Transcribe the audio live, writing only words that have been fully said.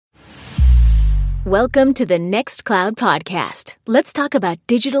Welcome to the Nextcloud Podcast. Let's talk about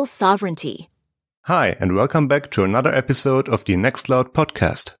digital sovereignty. Hi, and welcome back to another episode of the Nextcloud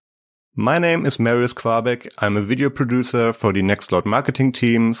Podcast. My name is Marius Quabeck. I'm a video producer for the Nextcloud marketing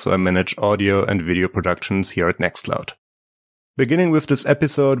team, so I manage audio and video productions here at Nextcloud. Beginning with this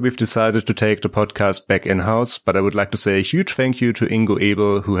episode, we've decided to take the podcast back in-house, but I would like to say a huge thank you to Ingo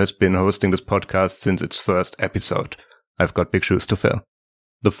Ebel, who has been hosting this podcast since its first episode. I've got big shoes to fill.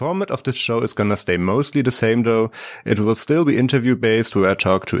 The format of this show is gonna stay mostly the same though. It will still be interview-based where I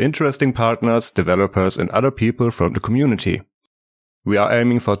talk to interesting partners, developers and other people from the community. We are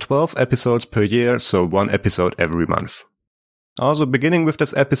aiming for 12 episodes per year, so one episode every month. Also, beginning with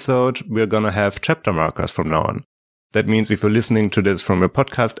this episode, we're gonna have chapter markers from now on. That means if you're listening to this from a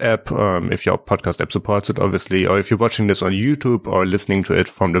podcast app, if your podcast app supports it obviously, or if you're watching this on YouTube or listening to it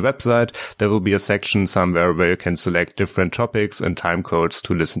from the website, there will be a section somewhere where you can select different topics and time codes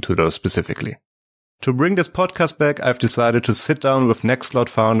to listen to those specifically. To bring this podcast back, I've decided to sit down with Nextcloud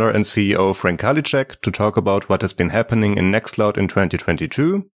founder and CEO Frank Karlitschek to talk about what has been happening in Nextcloud in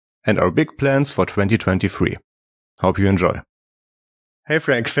 2022 and our big plans for 2023. Hope you enjoy. Hey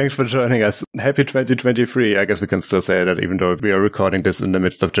Frank, thanks for joining us. Happy 2023. I guess we can still say that even though we are recording this in the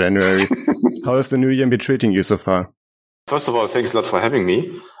midst of January. How has the new year been treating you so far? First of all, thanks a lot for having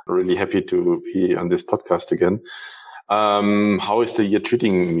me. Really happy to be on this podcast again. How is the year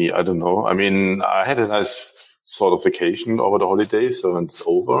treating me? I don't know. I mean, I had a nice sort of vacation over the holidays, so it's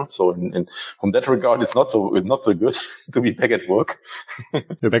over. So in from that regard, it's not so good to be back at work.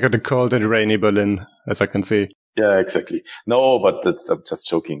 You're back at the cold and rainy Berlin, as I can see. Yeah, exactly. No, but I'm just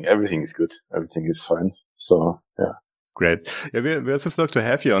joking. Everything is good. Everything is fine. So, yeah. Great. Yeah, we're so stoked to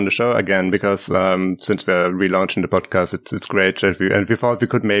have you on the show again because since we're relaunching the podcast, it's great that we thought we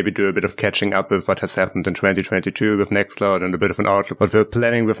could maybe do a bit of catching up with what has happened in 2022 with Nextcloud and a bit of an outlook what we're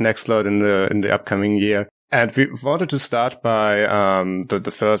planning with Nextcloud in the upcoming year. And we wanted to start by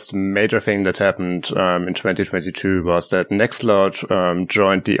the first major thing that happened in 2022 was that Nextcloud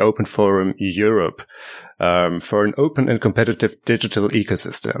joined the Open Forum Europe for an open and competitive digital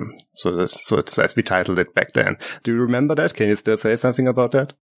ecosystem. So it's as we titled it back then. Do you remember that? Can you still say something about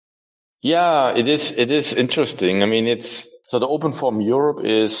that? Yeah, it is interesting. I mean, so the Open Forum Europe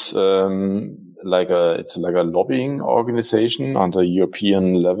is it's like a lobbying organization on the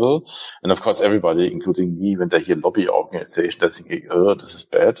European level. And of course, everybody, including me, when they hear lobby organization, they're thinking, this is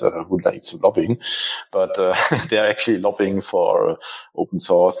bad. Who likes lobbying? But they're actually lobbying for open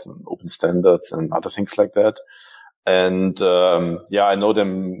source and open standards and other things like that. And I know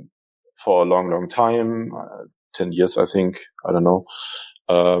them for a long, long time, 10 years, I think. I don't know.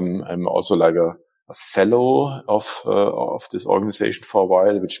 I'm also like a fellow of this organization for a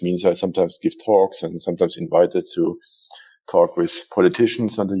while, which means I sometimes give talks and sometimes invited to talk with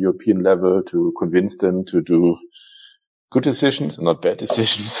politicians on the European level to convince them to do good decisions and not bad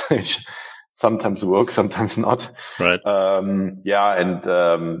decisions, which sometimes work, sometimes not. Right. We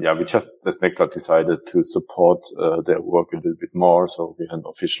just, as Nextcloud, decided to support their work a little bit more. So we had an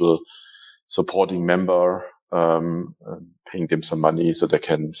official supporting member, paying them some money so they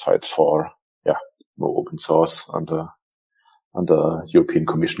can fight for more open source on the European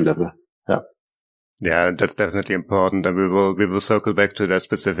Commission level. Yeah. Yeah, that's definitely important, and we will circle back to that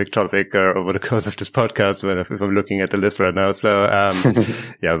specific topic over the course of this podcast if I'm looking at the list right now. So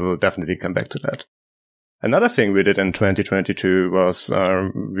we'll definitely come back to that. Another thing we did in 2022 was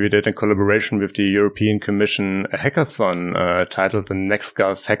we did in collaboration with the European Commission a hackathon titled the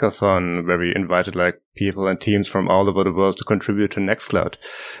Nextcloud Hackathon, where we invited people and teams from all over the world to contribute to Nextcloud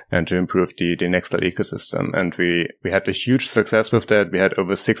and to improve the Nextcloud ecosystem. And we had a huge success with that. We had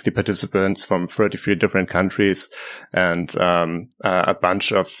over 60 participants from 33 different countries, and a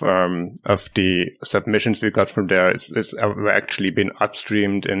bunch of the submissions we got from there were actually been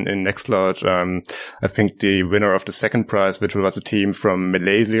upstreamed in Nextcloud. I think the winner of the second prize, which was a team from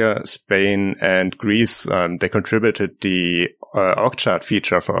Malaysia, Spain, and Greece, they contributed the org chart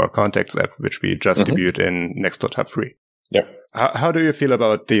feature for our contacts app, which we just debuted in Nextcloud Hub 3. Yeah. How do you feel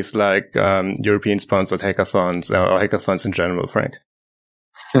about these European-sponsored hackathons or hackathons in general, Frank?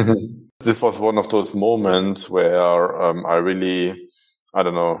 This was one of those moments where I really, I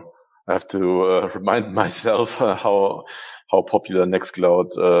don't know, I have to remind myself how popular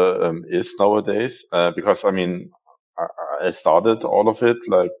Nextcloud is nowadays. Because, I mean, I started all of it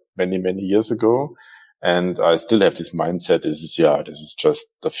many, many years ago. And I still have this mindset. This is just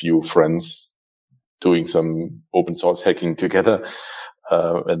a few friends doing some open source hacking together.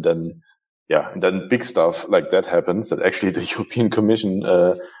 And then, and then big stuff like that happens, that actually the European Commission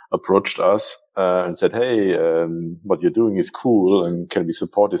approached us and said, hey, what you're doing is cool, and can we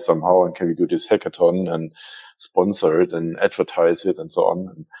support it somehow, and can we do this hackathon and sponsor it and advertise it and so on.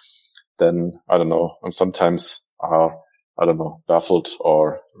 And then, I don't know, I'm sometimes, baffled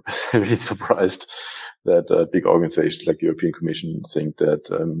or really surprised that big organizations like the European Commission think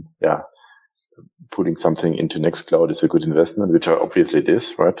that, putting something into Nextcloud is a good investment, which obviously it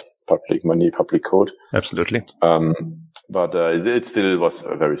is, right? Public money, public code. Absolutely. But it still was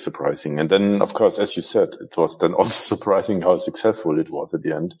very surprising. And then, of course, as you said, it was then also surprising how successful it was at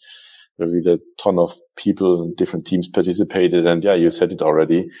the end. There were really a ton of people and different teams participated. And yeah, you said it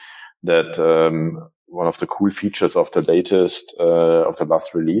already, that one of the cool features of the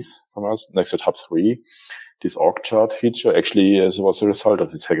last release from us, Nextcloud Hub 3, this org chart feature actually was a result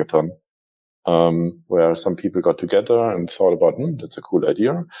of this hackathon. Where some people got together and thought about, that's a cool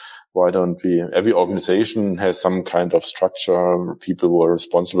idea. Why don't every organization has some kind of structure, people who are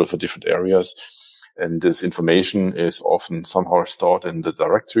responsible for different areas. And this information is often somehow stored in the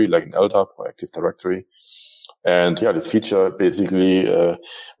directory, like an LDAP or Active Directory. And this feature basically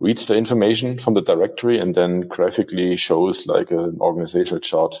reads the information from the directory and then graphically shows like an organizational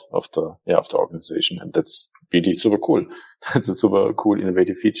chart of the organization. And that's really super cool. That's a super cool,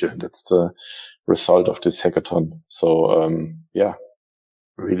 innovative feature. And that's the result of this hackathon. So,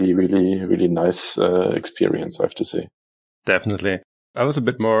 really, really, really nice experience, I have to say. Definitely. I was a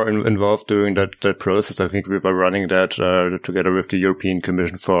bit more involved during that process. I think we were running that together with the European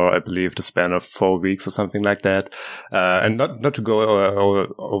Commission for, I believe, the span of 4 weeks or something like that. And not to go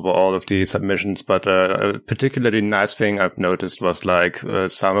over all of the submissions, but a particularly nice thing I've noticed was like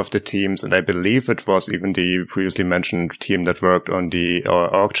some of the teams, and I believe it was even the previously mentioned team that worked on the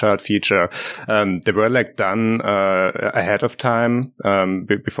org chart feature. They were like done ahead of time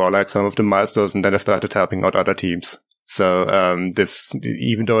before like some of the milestones, and then I started helping out other teams. So,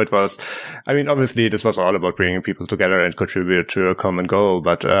 even though it was, obviously this was all about bringing people together and contribute to a common goal,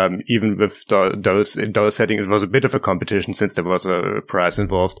 but, even with those settings, it was a bit of a competition since there was a prize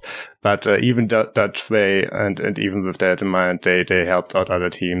involved. But, even that way, and even with that in mind, they helped out other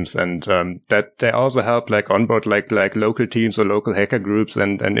teams, and, that they also helped like onboard like local teams or local hacker groups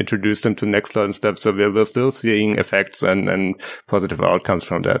and introduce them to Nextcloud and stuff. So we're still seeing effects and positive outcomes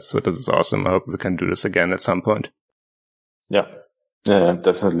from that. So this is awesome. I hope we can do this again at some point. Yeah,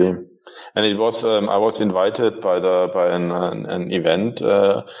 definitely. And it was, I was invited by an event,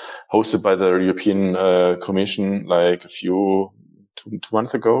 hosted by the European, Commission, like two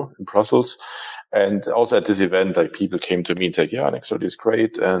months ago in Brussels. And also at this event, like people came to me and said, Nextcloud is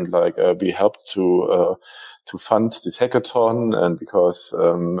great. And like, we helped to fund this hackathon, and because,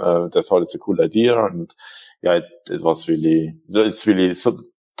 they thought it's a cool idea. And it's really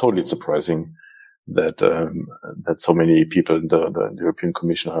totally surprising that so many people in the European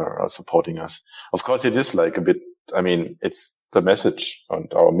Commission are supporting us. Of course, it is like a bit, it's the message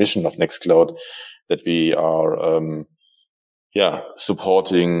and our mission of Nextcloud that we are,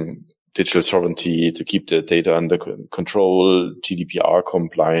 supporting digital sovereignty to keep the data under control, GDPR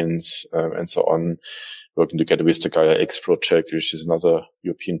compliance, and so on, working together with the Gaia X project, which is another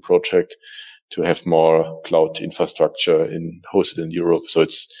European project, to have more cloud infrastructure hosted in Europe. So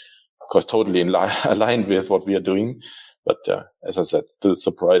it's, of course, totally aligned with what we are doing. But as I said, still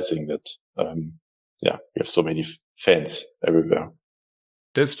surprising that, we have so many fans everywhere.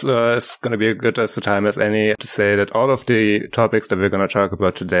 This is going to be as good as the time as any to say that all of the topics that we're going to talk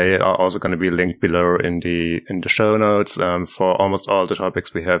about today are also going to be linked below in the show notes. For almost all the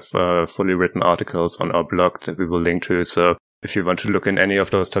topics, we have fully written articles on our blog that we will link to. So if you want to look in any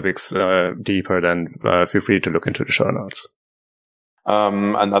of those topics deeper, then feel free to look into the show notes.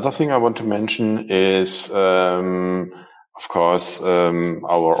 Another thing I want to mention is, of course,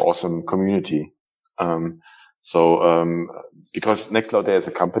 our awesome community. Because Nextcloud, there is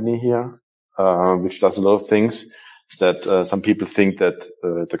a company here, which does a lot of things that, some people think that,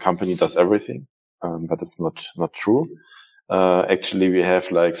 the company does everything. But it's not true. Actually, we have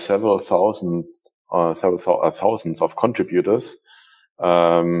like several thousands of contributors,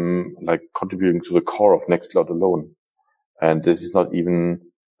 like contributing to the core of Nextcloud alone. And this is not even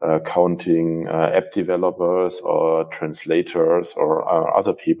counting app developers or translators or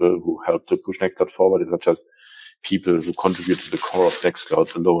other people who help to push Nextcloud forward. It's not just people who contribute to the core of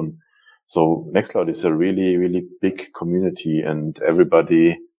Nextcloud alone. So Nextcloud is a really, really big community, and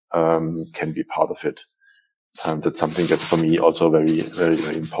everybody can be part of it. That's something that's for me also very, very,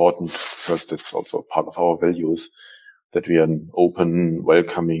 very important, because that's also part of our values, that we are an open,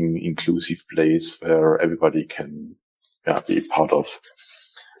 welcoming, inclusive place where everybody can be part of.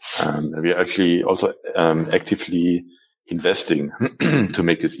 We are actually also actively investing to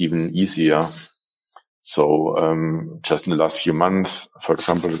make this even easier. So just in the last few months, for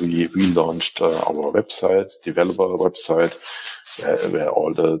example, we relaunched our website, developer website, where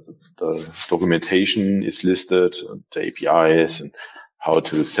all the documentation is listed, the APIs, and how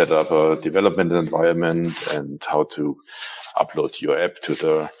to set up a development environment and how to upload your app to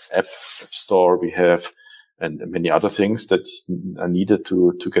the app store we have, and many other things that are needed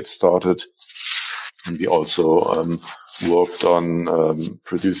to get started. And we also worked on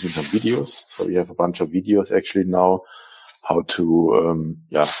producing some videos. So we have a bunch of videos actually now, how to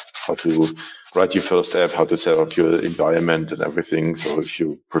write your first app, how to set up your environment and everything. So if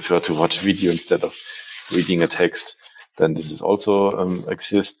you prefer to watch video instead of reading a text, then this is also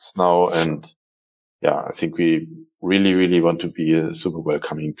exists now. And yeah, I think we really, really want to be a super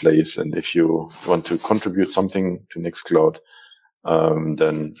welcoming place. And if you want to contribute something to Nextcloud,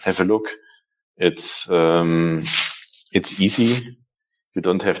 then have a look. It's easy. You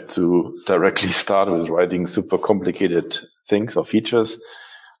don't have to directly start with writing super complicated things or features.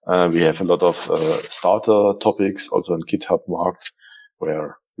 We have a lot of starter topics also on GitHub marked,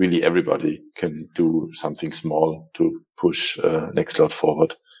 where really everybody can do something small to push Nextcloud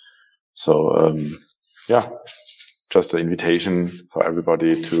forward. So just an invitation for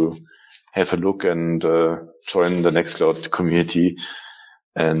everybody to have a look and join the Nextcloud community.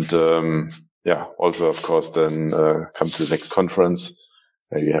 And also, of course, then come to the next conference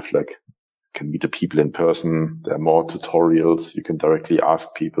where you have can meet the people in person. There are more tutorials. You can directly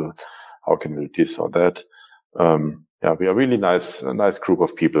ask people, how can we do this or that? We are really a nice group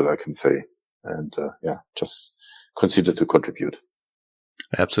of people, I can say. And just consider to contribute.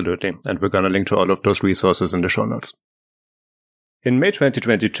 Absolutely. And we're going to link to all of those resources in the show notes. In May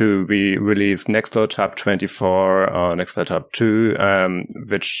 2022, we released Nextcloud Hub 24 or Nextcloud Hub 2,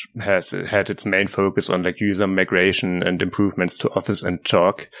 which has had its main focus on user migration and improvements to Office and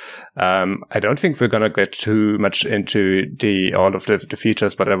Talk. I don't think we're going to get too much into all of the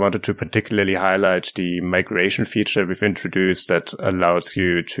features, but I wanted to particularly highlight the migration feature we've introduced that allows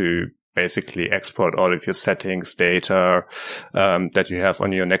you to basically export all of your settings, data that you have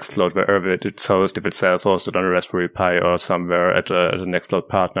on your Nextcloud, wherever it's hosted, if it's self-hosted on a Raspberry Pi or somewhere at a Nextcloud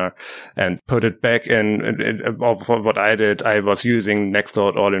partner, and put it back in. What I did, I was using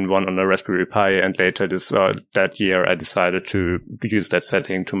Nextcloud all-in-one on a Raspberry Pi, and later that year I decided to use that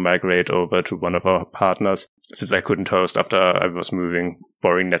setting to migrate over to one of our partners, since I couldn't host after I was moving.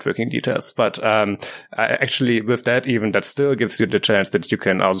 Boring networking details. But actually, with that, even that still gives you the chance that you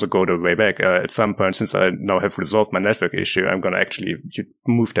can also go the way back. At some point, since I now have resolved my network issue, I'm going to actually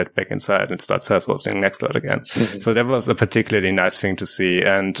move that back inside and start self-hosting Nextcloud again. Mm-hmm. So that was a particularly nice thing to see.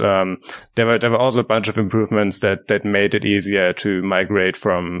 And there were also a bunch of improvements that made it easier to migrate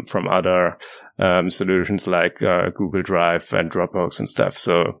from other solutions like Google Drive and Dropbox and stuff.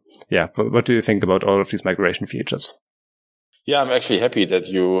 So yeah, what do you think about all of these migration features? Yeah, I'm actually happy that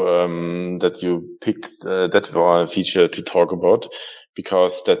you picked that feature to talk about,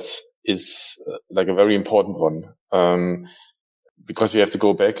 because is a very important one. Because we have to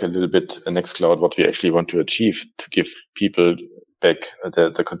go back a little bit in Nextcloud, what we actually want to achieve, to give people back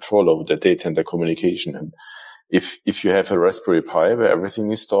the control over their data and their communication. And if you have a Raspberry Pi where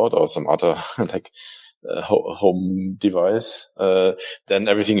everything is stored, or some other home device, then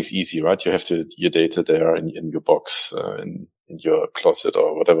everything is easy, right? You have your data there in your box, in your closet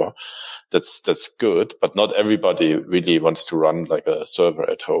or whatever. That's good, but not everybody really wants to run a server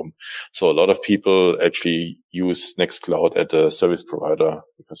at home. So a lot of people actually use Nextcloud at a service provider,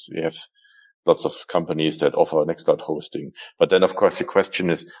 because we have lots of companies that offer Nextcloud hosting. But then, of course, the question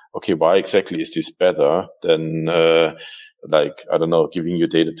is, okay, why exactly is this better than, giving your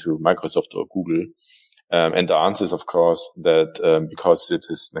data to Microsoft or Google? And the answer is, of course, that because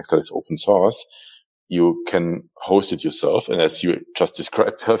Nextcloud is open source, you can host it yourself. And as you just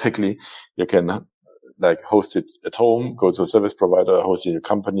described perfectly, you can host it at home, go to a service provider, host it in your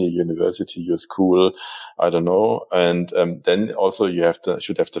company, university, your school, I don't know. And then also you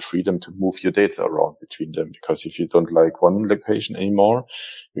should have the freedom to move your data around between them, because if you don't like one location anymore,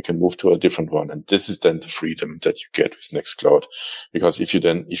 you can move to a different one. And this is then the freedom that you get with Nextcloud. Because if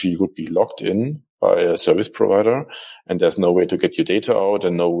you would be locked in by a service provider and there's no way to get your data out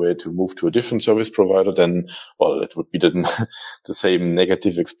and no way to move to a different service provider, then, it would be the same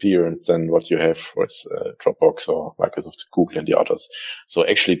negative experience than what you have with Dropbox or Microsoft, Google and the others. So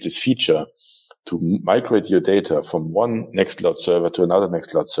actually this feature to migrate your data from one Nextcloud server to another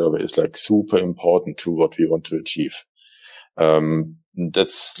Nextcloud server is super important to what we want to achieve.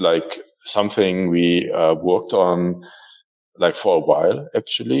 That's something we worked on like for a while,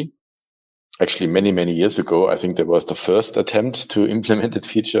 actually many, many years ago. I think there was the first attempt to implement that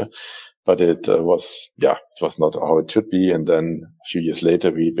feature, but it was not how it should be. And then a few years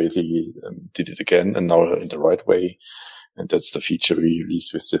later, we basically did it again, and now in the right way. And that's the feature we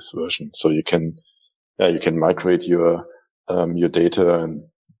released with this version. So you can migrate your data and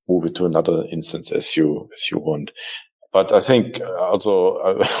move it to another instance as you want. But I think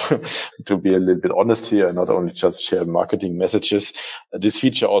also, to be a little bit honest here, not only just share marketing messages, this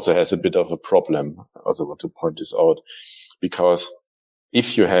feature also has a bit of a problem. I also want to point this out, because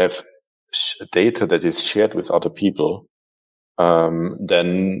if you have data that is shared with other people,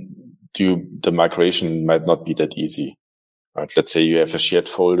 then the migration might not be that easy. Right? Let's say you have a shared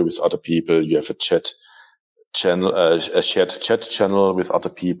folder with other people, you have a shared chat channel with other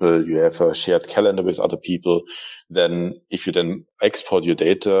people, you have a shared calendar with other people. Then if you then export your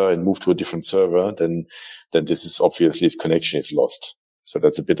data and move to a different server, then this is obviously this connection is lost. So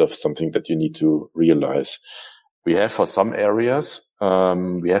that's a bit of something that you need to realize. We have for some areas,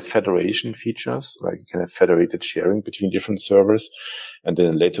 we have federation features, like you can have federated sharing between different servers. And then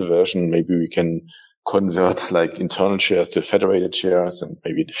in a later version, maybe we can convert like internal shares to federated shares, and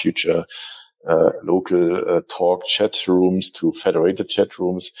maybe in the future, local talk chat rooms to federated chat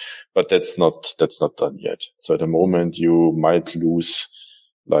rooms, but that's not done yet. So at the moment, you might lose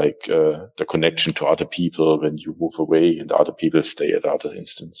like the connection to other people when you move away, and other people stay at the other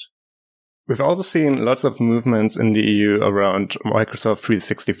instance. We've also seen lots of movements in the EU around Microsoft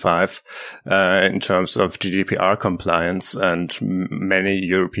 365 in terms of GDPR compliance, and many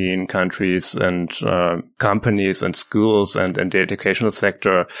European countries and companies and schools and the educational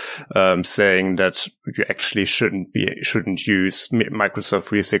sector saying that you actually shouldn't use Microsoft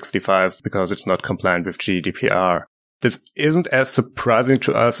 365 because it's not compliant with GDPR. This isn't as surprising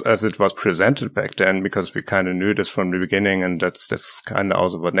to us as it was presented back then, because we kind of knew this from the beginning, and that's kind of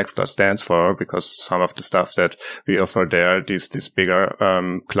also what Nextcloud stands for, because some of the stuff that we offer there, these bigger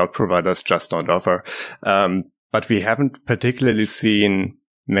cloud providers just don't offer. But we haven't particularly seen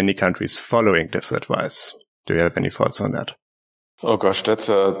many countries following this advice. Do you have any thoughts on that? Oh gosh, that's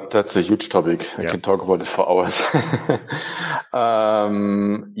a huge topic. I can talk about it for hours. I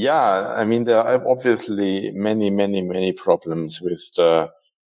mean, there are obviously many problems with the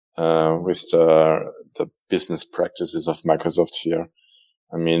business practices of Microsoft here.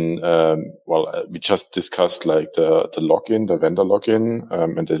 I mean, we just discussed like the login, the vendor login,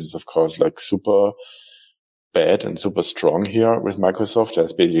 and this is of course like super bad and super strong here with Microsoft.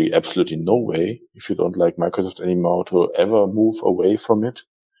 There's basically absolutely no way, if you don't like Microsoft anymore, to ever move away from it,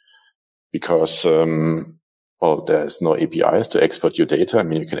 because there's no APIs to export your data. I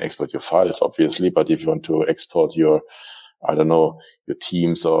mean, you can export your files, obviously, but if you want to export your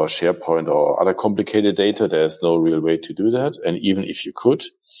Teams or SharePoint or other complicated data, there's no real way to do that. And even if you could,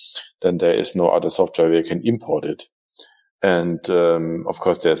 then there is no other software where you can import it. And, of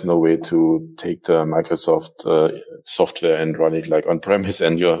course, there's no way to take the Microsoft software and run it like on premise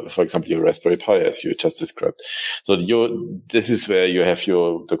and for example, your Raspberry Pi, as you just described. So this is where you have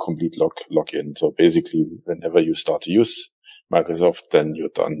the complete login. So basically, whenever you start to use Microsoft, then you're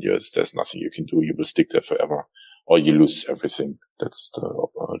done. There's nothing you can do. You will stick there forever, or you lose everything. That's the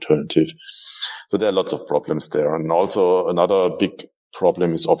alternative. So there are lots of problems there. And also another big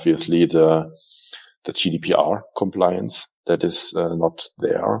problem is obviously the GDPR compliance that is not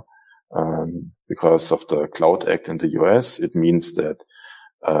there because of the Cloud Act in the US. It means that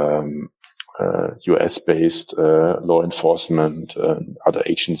US-based law enforcement and other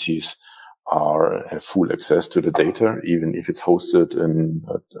agencies have full access to the data, even if it's hosted in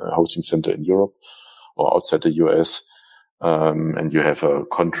a hosting center in Europe or outside the US. And you have a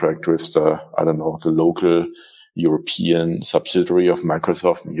contract with the local European subsidiary of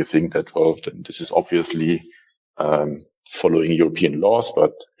Microsoft, and you think that, then this is obviously following European laws,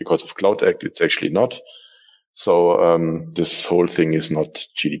 but because of Cloud Act, it's actually not. So this whole thing is not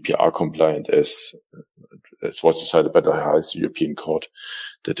GDPR compliant, as was decided by the highest European court,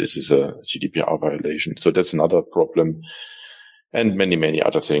 that this is a GDPR violation. So that's another problem. And many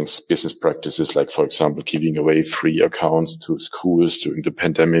other things, business practices, like, for example, giving away free accounts to schools during the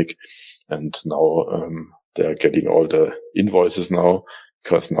pandemic. And now they're getting all the invoices now,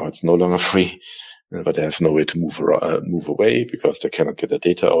 because now it's no longer free. But they have no way to move away because they cannot get their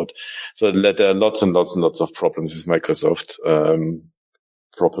data out. So there are lots and lots of problems with Microsoft.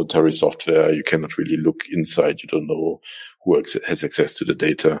 Proprietary software, you cannot really look inside. You don't know who has access to the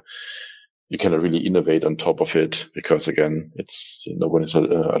data. You cannot really innovate on top of it because, again, no one is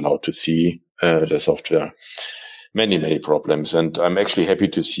allowed to see the software. Many problems. And I'm actually happy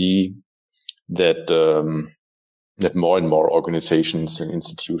to see that that more and more organizations and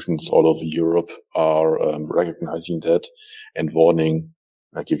institutions all over Europe are recognizing that and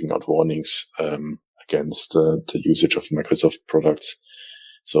giving out warnings against the usage of Microsoft products.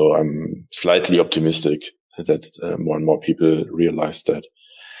 So I'm slightly optimistic that more and more people realize that.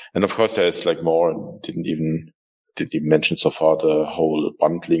 And of course, there's like more. Didn't even mention so far the whole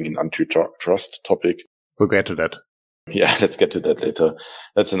bundling and antitrust topic. We'll get to that. Yeah, let's get to that later.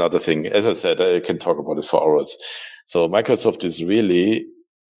 That's another thing. As I said, I can talk about it for hours. So Microsoft is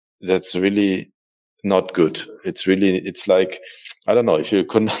that's really not good. It's like, I don't know, if you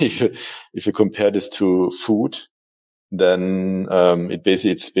compare this to food, then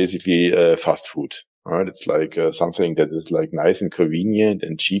it's basically fast food. Right? It's like something that is like nice and convenient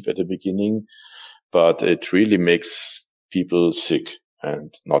and cheap at the beginning, but it really makes people sick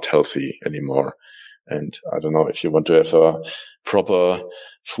and not healthy anymore. And I don't know, if you want to have a proper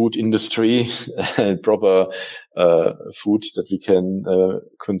food industry and proper food that we can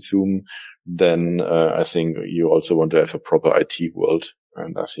consume, then I think you also want to have a proper IT world.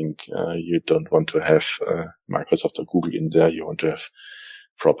 And I think you don't want to have Microsoft or Google in there. You want to have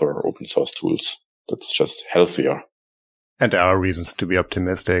proper open source tools. That's just healthier. And there are reasons to be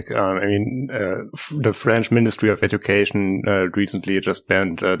optimistic. The French Ministry of Education recently just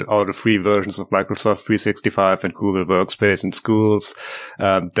banned all the free versions of Microsoft 365 and Google Workspace in schools.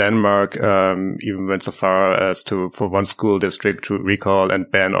 Denmark even went so far as for one school district to recall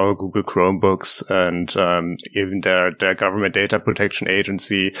and ban all Google Chromebooks. And even their government data protection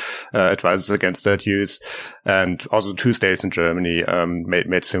agency advises against that use. And also 2 states in Germany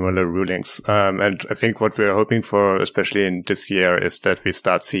made similar rulings. And I think what we're hoping for, especially in this year, is that we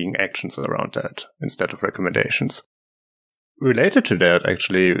start seeing actions around that instead of recommendations. Related to that,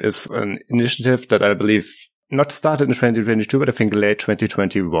 actually, is an initiative that I believe not started in 2022, but I think late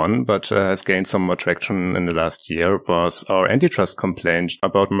 2021, but has gained some more traction in the last year, was our antitrust complaint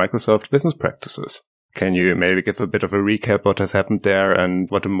about Microsoft business practices. Can you maybe give a bit of a recap what has happened there and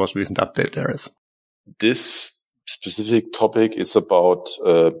what the most recent update there is? This specific topic is about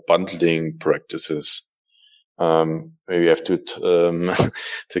bundling practices. Maybe I have to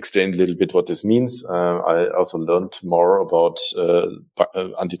explain a little bit what this means. I also learned more about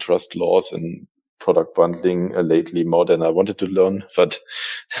antitrust laws and product bundling lately, more than I wanted to learn, but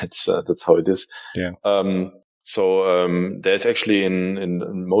that's how it is. Yeah. There's actually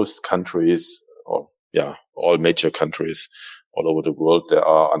in most countries, all major countries all over the world, there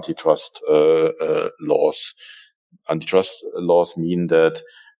are antitrust laws. Antitrust laws mean that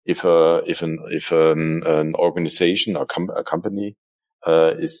if an organization or a company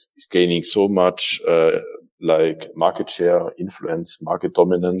is gaining so much like market share, influence, market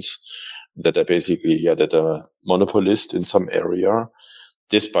dominance, that they're basically that a monopolist in some area,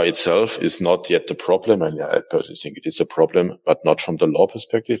 this by itself is not yet the problem. And I personally think it is a problem, but not from the law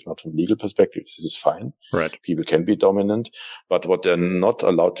perspective, not from legal perspective. This is fine. Right. People can be dominant, but what they're not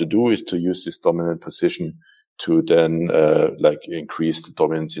allowed to do is to use this dominant position to then increase the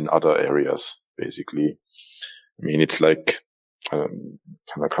dominance in other areas, basically. I mean, it's like, can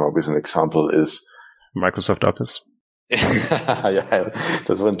I come up with an example, is Microsoft Office. I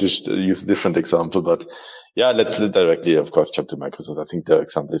just want to use a different example, but let's directly, of course, jump to Microsoft. I think the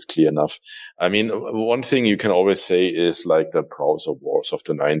example is clear enough. I mean, one thing you can always say is like the browser wars of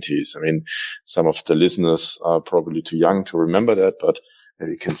the 90s. I mean, some of the listeners are probably too young to remember that, but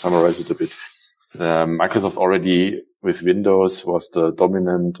maybe you can summarize it a bit. Microsoft already with Windows was the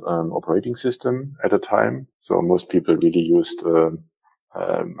dominant operating system at the time. So most people really used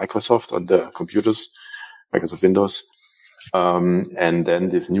Microsoft on their computers, Microsoft Windows. And then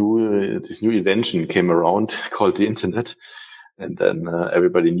this new invention came around called the internet. And then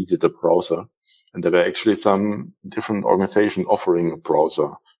everybody needed a browser. And there were actually some different organizations offering a browser.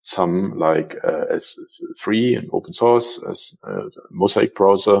 Some as free and open source as Mosaic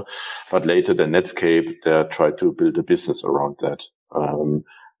browser, but later the Netscape, they tried to build a business around that. And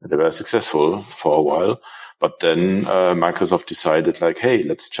they were successful for a while, but then Microsoft decided hey,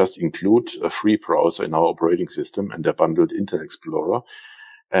 let's just include a free browser in our operating system, and they bundled Internet Explorer.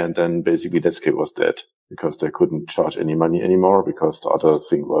 And then basically Netscape was dead because they couldn't charge any money anymore because the other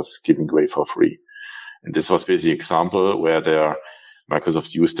thing was giving away for free. And this was basically an example where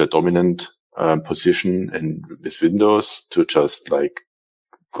Microsoft used their dominant position with Windows to just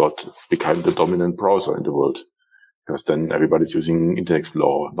become the dominant browser in the world. Because then everybody's using Internet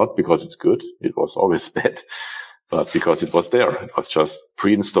Explorer, not because it's good, it was always bad, but because it was there. It was just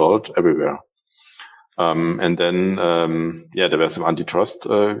pre-installed everywhere. And then, there were some antitrust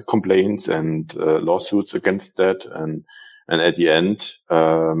complaints and lawsuits against that. And And at the end,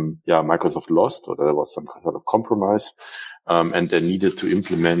 Microsoft lost, or there was some sort of compromise, and they needed to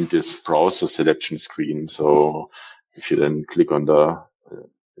implement this browser selection screen. So if you then click on the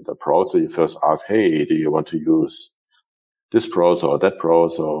browser, you first ask, hey, do you want to use this browser or that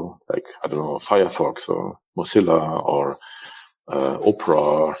browser, like, I don't know, Firefox or Mozilla or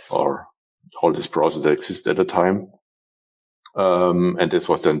Opera or all these browsers that exist at the time. And this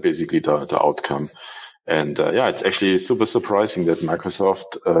was then basically the outcome. And it's actually super surprising that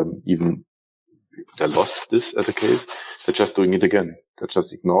Microsoft, even they lost this as a case, they're just doing it again. They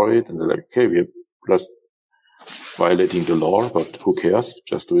just ignore it and they're like, okay, we're just violating the law, but who cares?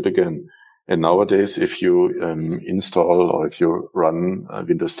 Just do it again. And nowadays, if you install or if you run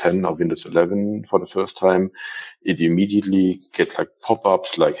Windows 10 or Windows 11 for the first time, it immediately gets like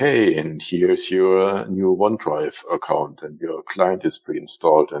pop-ups like, hey, and here's your new OneDrive account and your client is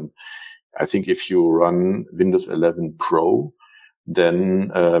pre-installed. And I think if you run Windows 11 Pro,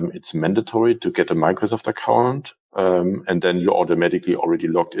 then it's mandatory to get a Microsoft account. And then you're automatically already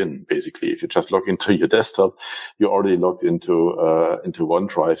logged in. Basically, if you just log into your desktop, you're already logged into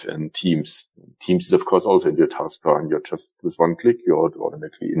OneDrive and Teams. Teams is of course also in your taskbar, and you're just with one click, you're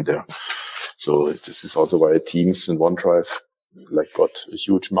automatically in there. So this is also why Teams and OneDrive got a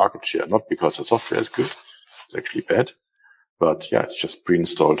huge market share, not because the software is good, it's actually bad, but it's just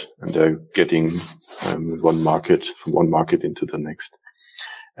pre-installed, and they're getting from one market into the next.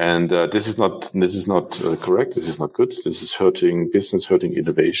 And this is not correct. This is not good. This is hurting business, hurting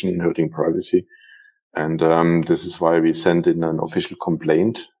innovation, hurting privacy. And this is why we sent in an official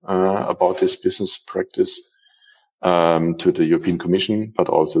complaint about this business practice to the European Commission, but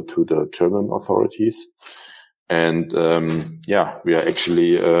also to the German authorities. And we are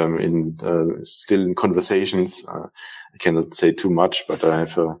actually still in conversations. I cannot say too much, but I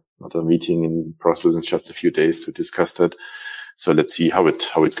have another meeting in Brussels in just a few days to discuss that. So let's see how it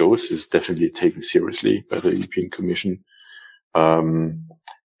goes. It's definitely taken seriously by the European Commission. And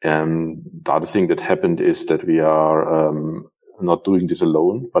the other thing that happened is that we are not doing this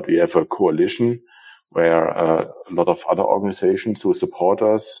alone, but we have a coalition where a lot of other organizations who support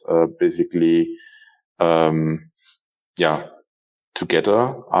us together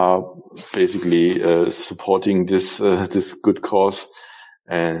are basically supporting this good cause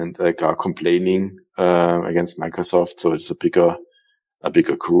and are complaining against Microsoft. So it's a bigger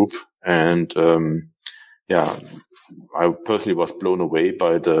group. And I personally was blown away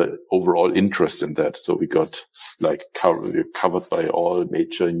by the overall interest in that. So we got covered by all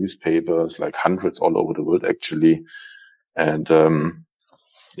major newspapers, like hundreds all over the world actually. And so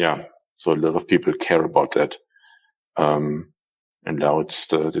a lot of people care about that. And now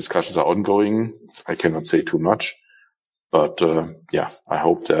the discussions are ongoing. I cannot say too much, but I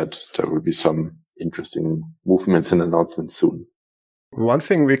hope that there will be some interesting movements and announcements soon. One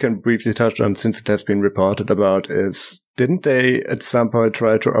thing we can briefly touch on, since it has been reported about, is didn't they at some point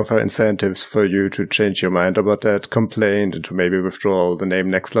try to offer incentives for you to change your mind about that complaint and to maybe withdraw the name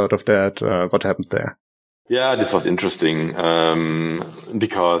Nextcloud of that? What happened there? Yeah, this was interesting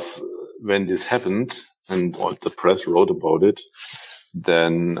because when this happened and all the press wrote about it,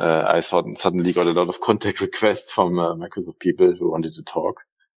 then I suddenly got a lot of contact requests from Microsoft people who wanted to talk.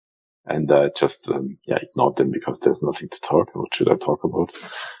 And I just ignored them because there's nothing to talk. What should I talk about?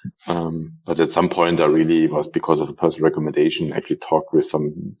 But at some point, I really was, because of a personal recommendation, actually talked with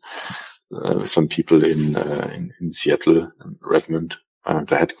some people in Seattle, Redmond,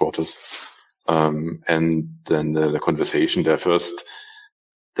 the headquarters. And then the conversation, they first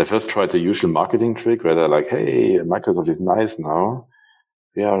tried the usual marketing trick where they're like, "Hey, Microsoft is nice now.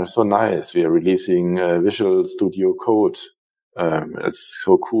 We are so nice. We are releasing Visual Studio Code. It's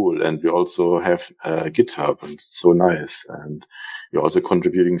so cool. And we also have GitHub, and it's so nice. And we're also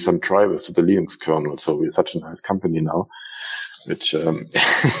contributing some drivers to the Linux kernel. So we're such a nice company now," which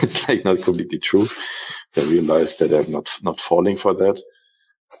it's like not completely true. I realized that I'm not falling for that.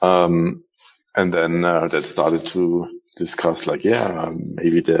 And then that started to discuss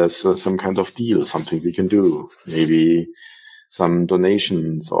maybe there's some kind of deal, something we can do. Maybe some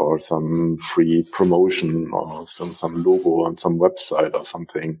donations or some free promotion or some logo on some website or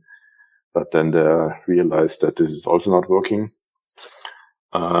something. But then they realized that this is also not working.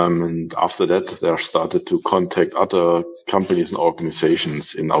 And after that, they started to contact other companies and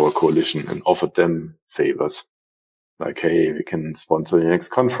organizations in our coalition and offered them favors. Like, hey, we can sponsor your next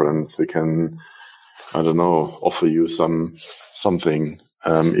conference. We can, I don't know, offer you something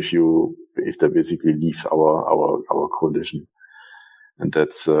if they basically leave our coalition. And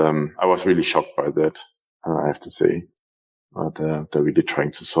that's I was really shocked by that, I have to say. They're really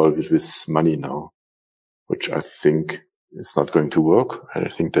trying to solve it with money now, which I think it's not going to work. I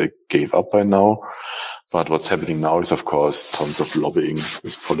think they gave up by now. But what's happening now is, of course, tons of lobbying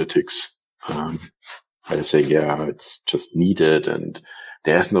with politics. I say, yeah, it's just needed, and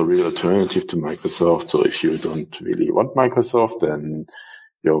there's no real alternative to Microsoft. So if you don't really want Microsoft, then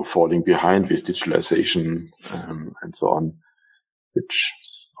you're falling behind with digitalization, and so on, which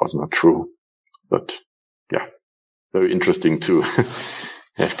is also not true. But yeah, very interesting to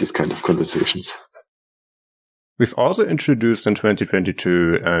have these kind of conversations. We've also introduced in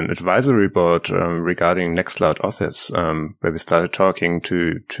 2022 an advisory board regarding Nextcloud Office, where we started talking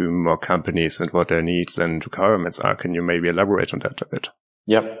to more companies and what their needs and requirements are. Can you maybe elaborate on that a bit?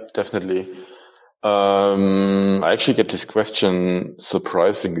 Yeah, definitely. I actually get this question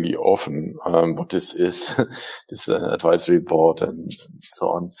surprisingly often, what this is, this advisory board and so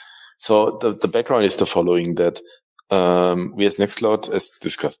on. So the background is the following, that we as Nextcloud, as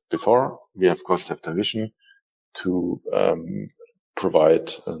discussed before, we of course have the vision to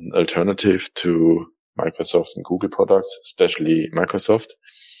provide an alternative to Microsoft and Google products, especially Microsoft.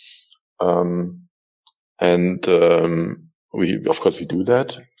 We do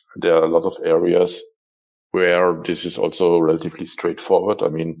that. There are a lot of areas where this is also relatively straightforward. I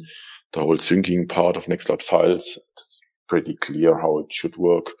mean, the whole syncing part of Nextcloud files, it's pretty clear how it should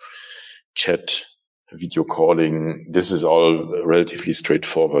work. Chat, video calling, this is all relatively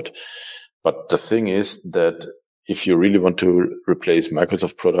straightforward. But the thing is that if you really want to replace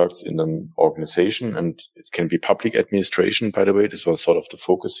Microsoft products in an organization, and it can be public administration, by the way, this was sort of the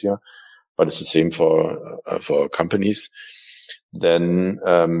focus here, but it's the same for companies, then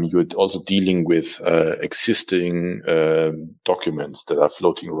you're also dealing with existing documents that are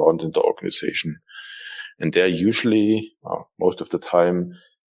floating around in the organization. And they're usually, most of the time,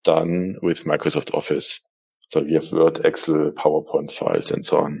 done with Microsoft Office. So we have Word, Excel, PowerPoint files, and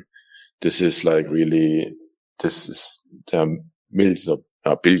so on. This is like really, there are millions of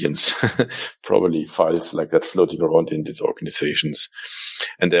billions, probably files like that floating around in these organizations.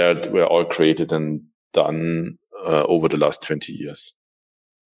 And they were all created and done over the last 20 years.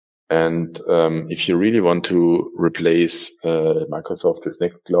 And if you really want to replace Microsoft with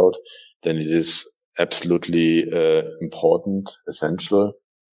Nextcloud, then it is absolutely important, essential,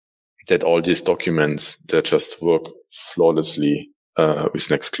 that all these documents, they just work flawlessly with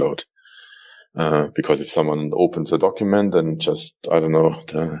Nextcloud. Because if someone opens a document and just, I don't know,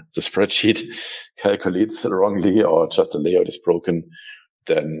 the spreadsheet calculates wrongly or just the layout is broken,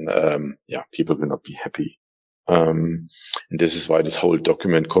 then, people will not be happy. And this is why this whole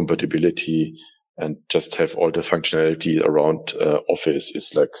document compatibility and just have all the functionality around Office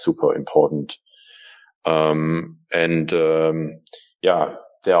is like super important.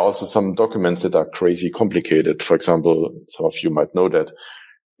 There are also some documents that are crazy complicated. For example, some of you might know that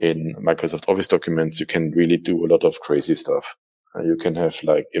in Microsoft Office documents, you can really do a lot of crazy stuff. You can have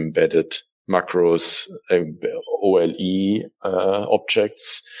like embedded macros, OLE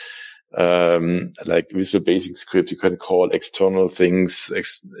objects, like Visual Basic script. You can call external things.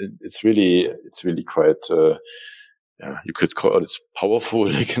 It's really quite, you could call it powerful.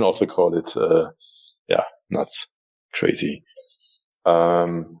 You can also call it, nuts, crazy.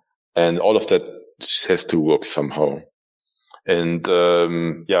 And all of that has to work somehow. And,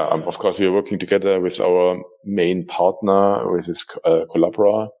 of course, we are working together with our main partner, with this,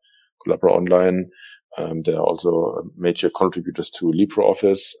 Collabora Online. They are also major contributors to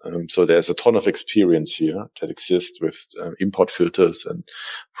LibreOffice. So there's a ton of experience here that exists with import filters and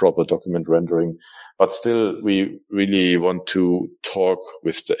proper document rendering. But still, we really want to talk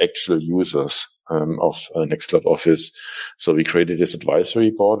with the actual users of Nextcloud Office. So we created this advisory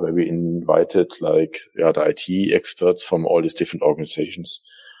board where we invited the IT experts from all these different organizations.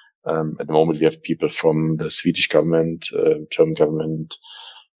 At the moment, we have people from the Swedish government, German government,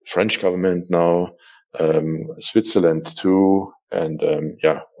 French government now, Switzerland too, and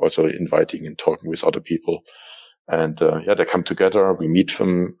also inviting and talking with other people. And they come together. We meet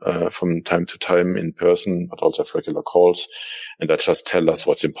from time to time in person, but also have regular calls, and that just tell us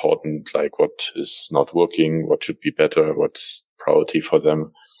what's important, like what is not working, what should be better, what's priority for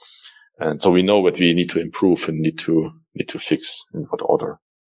them. And so we know what we need to improve and need to fix in what order.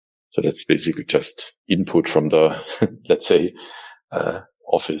 So that's basically just input from the, let's say,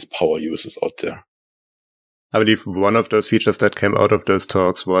 Office power users out there. I believe one of those features that came out of those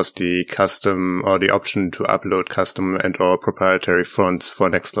talks was the custom or the option to upload custom and or proprietary fonts for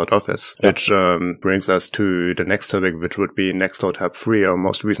Nextcloud Office, which brings us to the next topic, which would be Nextcloud Hub 3, our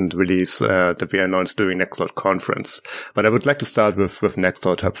most recent release that we announced during Nextcloud Conference. But I would like to start with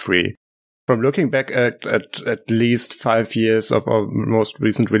Nextcloud Hub 3. From looking back at least 5 years of our most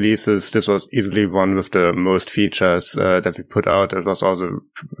recent releases, this was easily one with the most features that we put out. It was also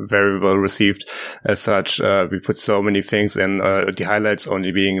very well received as such. We put so many things in, the highlights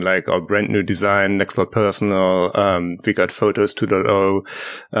only being like our brand new design, Nextcloud Personal. We got Photos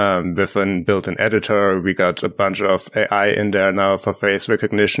 2.0 with an built-in editor. We got a bunch of AI in there now for face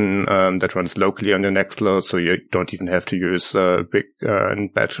recognition that runs locally on your Nextcloud, so you don't even have to use big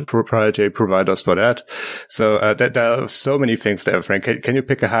and bad proprietary providers for that. So there are so many things there, Frank. Can you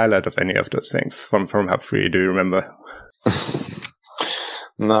pick a highlight of any of those things from Hub 3? Do you remember?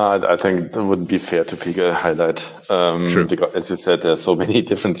 No, I think it wouldn't be fair to pick a highlight. True. Because, as you said, there are so many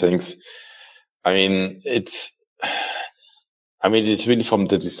different things. I mean, it's really from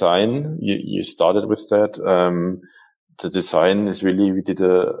the design. You started with that. The design is really, we did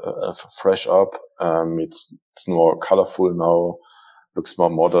a fresh up. It's more colorful now. Looks more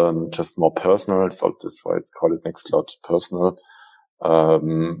modern, just more personal. So that's why it's called it Nextcloud Personal,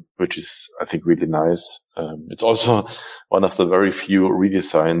 which is, I think, really nice. It's also one of the very few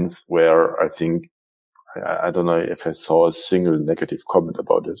redesigns where I think, I don't know if I saw a single negative comment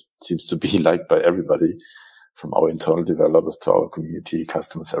about it. It seems to be liked by everybody, from our internal developers to our community,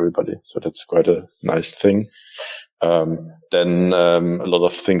 customers, everybody. So that's quite a nice thing. Then a lot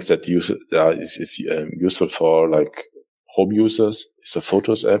of things that is useful for like home users is the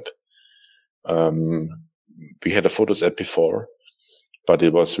Photos app. We had a Photos app before, but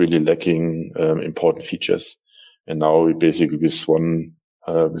it was really lacking important features. And now we basically with one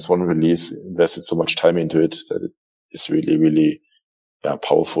release invested so much time into it that it is really, really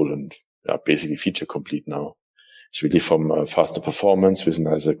powerful and basically feature complete now. It's really from faster performance with a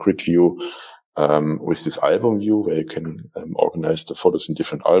nicer grid view, with this album view where you can organize the photos in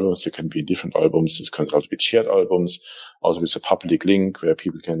different albums. They can be in different albums. This can also be shared albums, also with a public link where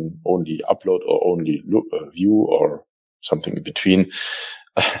people can only upload or only view or something in between.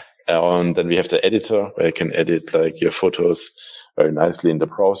 And then we have the editor where you can edit like your photos very nicely in the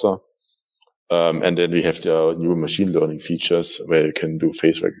browser. And then we have the new machine learning features where you can do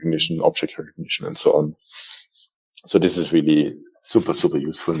face recognition, object recognition, and so on. So this is really super, super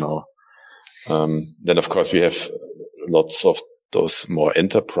useful now. Then of course we have lots of those more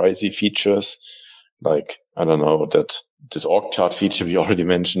enterprisey features, like, I don't know, that this org chart feature we already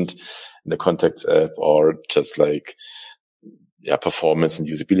mentioned in the Contacts app, or just like, performance and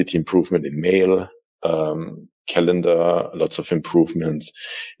usability improvement in mail, calendar, lots of improvements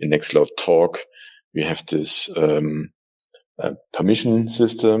in Nextcloud Talk. We have this, permission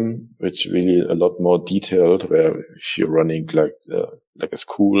system, which really a lot more detailed, where if you're running like a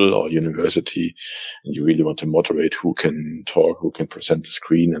school or university and you really want to moderate who can talk, who can present the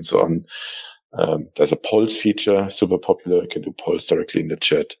screen and so on. There's a polls feature, super popular. You can do polls directly in the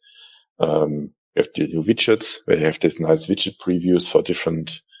chat. We have the new widgets where you have this nice widget previews for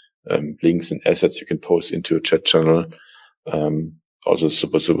different links and assets you can post into a chat channel. Also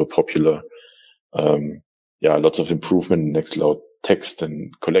super, super popular. Lots of improvement in Nextcloud text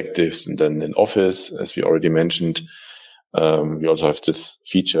and collectives, and then in Office, as we already mentioned. We also have this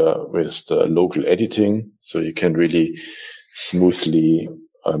feature with the local editing, so you can really smoothly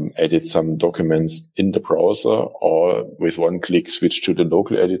edit some documents in the browser, or with one click switch to the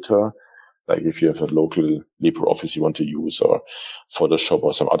local editor. Like if you have a local LibreOffice you want to use, or Photoshop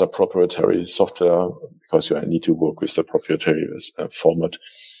or some other proprietary software, because you need to work with the proprietary format.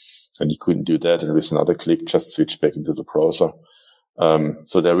 And you couldn't do that, and with another click, just switch back into the browser.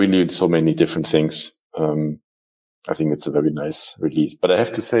 So there are really so many different things. I think it's a very nice release. But I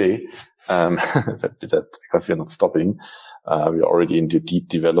have to say, that because we're not stopping, we're already into deep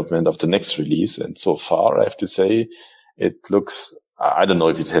development of the next release. And so far, I have to say, it looks, I don't know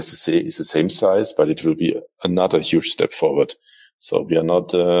if it has to say it's the same size, but it will be another huge step forward. So we're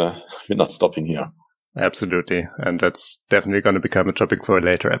not stopping here. Absolutely. And that's definitely going to become a topic for a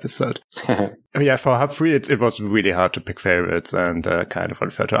later episode. For Hub 3, it was really hard to pick favorites and kind of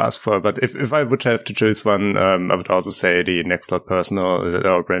unfair to ask for. But if I would have to choose one, I would also say the Nextcloud Personal,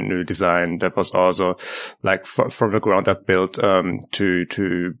 our brand new design. That was also like from the ground up built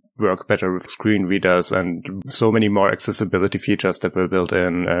to work better with screen readers, and so many more accessibility features that were built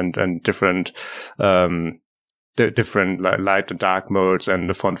in, and different the different light and dark modes, and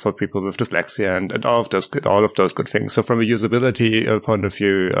the font for people with dyslexia, and all of those good things. So from a usability point of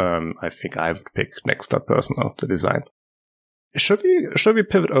view, I think I would pick Nextcloud Personal, the design. Should we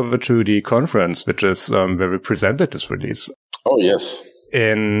pivot over to the conference, which is where we presented this release? Oh yes.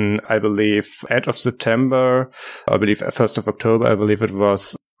 In, I believe, end of September, I believe 1st of October, I believe it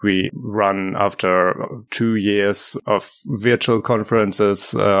was. we run after 2 years of virtual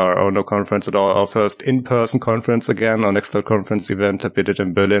conferences, or no conference at all, our first in-person conference again, our Nextcloud Conference event that we did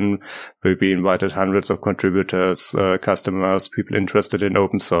in Berlin, where we invited hundreds of contributors, customers, people interested in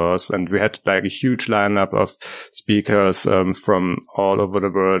open source. And we had like a huge lineup of speakers from all over the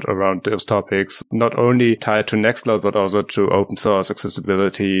world around those topics, not only tied to Nextcloud, but also to open source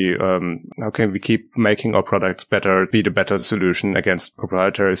accessibility. How can we keep making our products better, be the better solution against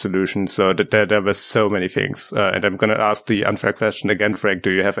proprietary solutions? So that there were so many things. And I'm going to ask the unfair question again, Frank.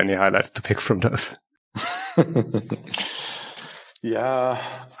 Do you have any highlights to pick from those? Yeah,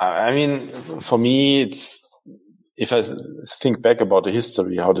 I mean, for me, it's, if I think back about the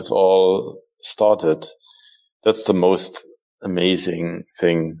history, how this all started, that's the most amazing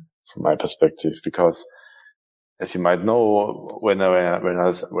thing from my perspective, because as you might know, when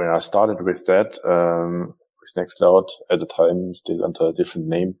I started with that, with Nextcloud at the time, still under a different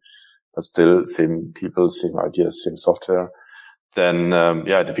name, but still same people, same ideas, same software. Then,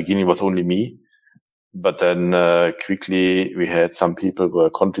 at the beginning was only me, but then, quickly we had some people who were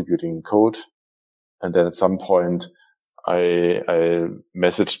contributing code. And then at some point I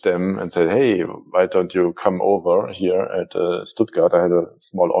messaged them and said, hey, why don't you come over here at Stuttgart? I had a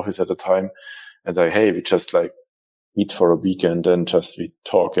small office at the time, and hey, we just like meet for a weekend and just we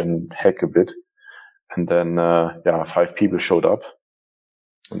talk and hack a bit. And then, 5 people showed up.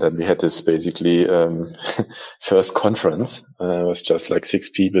 And then we had this basically, first conference. It was just like 6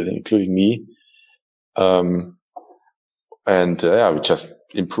 people, including me. We just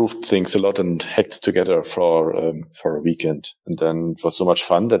improved things a lot and hacked together for a weekend. And then it was so much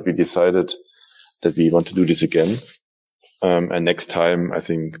fun that we decided that we want to do this again. And next time, I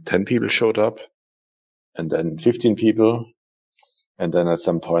think 10 people showed up, and then 15 people. And then at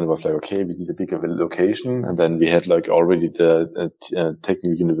some point it was like, okay, we need a bigger location. And then we had like already the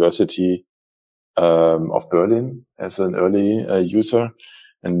Technical University of Berlin as an early user.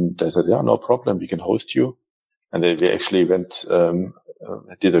 And they said, yeah, no problem, we can host you. And we actually went,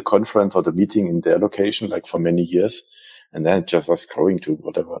 did a conference or the meeting in their location, like for many years. And then it just was growing to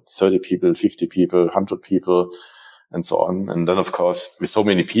whatever, 30 people, 50 people, 100 people, and so on. And then, of course, with so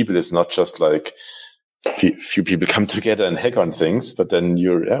many people, it's not just like few people come together and hack on things, but then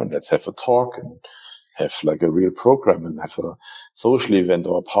let's have a talk and have like a real program and have a social event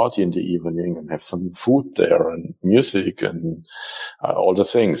or a party in the evening and have some food there and music and all the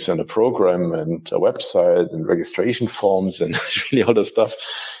things and a program and a website and registration forms and really all the stuff.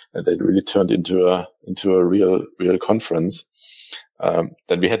 And they really turned into a real conference.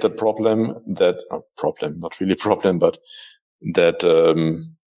 Then we had the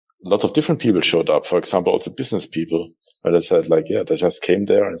lots of different people showed up. For example, also business people, where they said like, they just came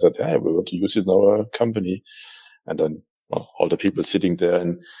there and said, hey, we want to use it in our company. And then all the people sitting there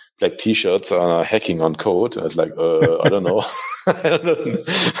in black t-shirts are hacking on code. And like, I don't know.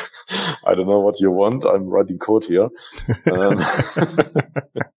 I don't know what you want. I'm writing code here.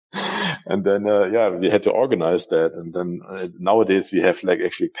 And then, we had to organize that. And then nowadays we have like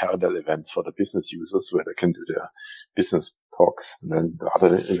actually parallel events for the business users where they can do their business talks. And then the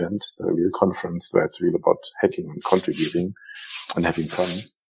other event, the real conference, where it's really about hacking and contributing and having fun.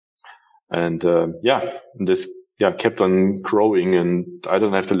 And, this, kept on growing. And I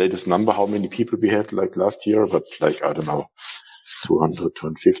don't have the latest number, how many people we had like last year, but like, I don't know, 200,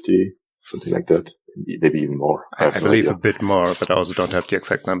 250, something like that. Maybe even more. I believe a bit more, but I also don't have the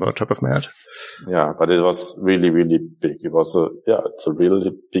exact number on top of my head. Yeah, but it was really, really big. It was it's a really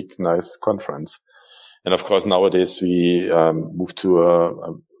big, nice conference. And of course, nowadays we moved to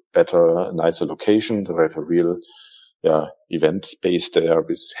a better, nicer location. We have a real, event space there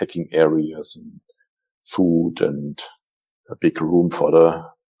with hacking areas and food and a big room for the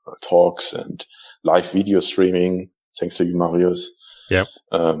talks and live video streaming. Thanks to you, Marius. Yep.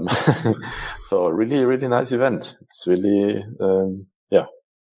 So really, really nice event. It's really,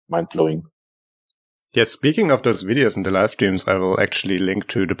 mind blowing. Yes, speaking of those videos and the live streams, I will actually link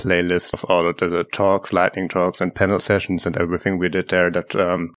to the playlist of all of the talks, lightning talks, and panel sessions and everything we did there that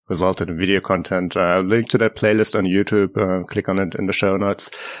resulted in video content. I'll link to that playlist on YouTube. Click on it in the show notes.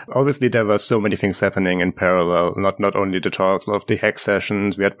 Obviously, there were so many things happening in parallel. Not only the talks of the hack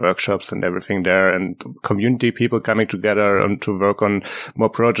sessions, we had workshops and everything there, and community people coming together and to work on more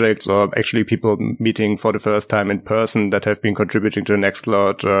projects, or actually people meeting for the first time in person that have been contributing to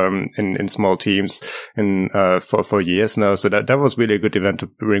Nextcloud in small teams for years now. So that was really a good event to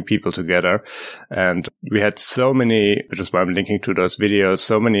bring people together. And we had so many, which is why I'm linking to those videos,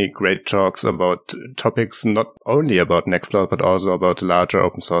 so many great talks about topics not only about Nextcloud, but also about the larger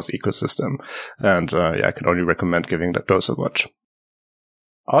open source ecosystem. And I can only recommend giving those a watch.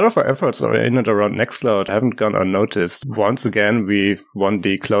 All of our efforts are in and around Nextcloud haven't gone unnoticed. Once again, we've won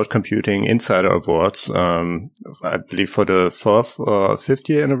the Cloud Computing Insider Awards, I believe for the 4th or 5th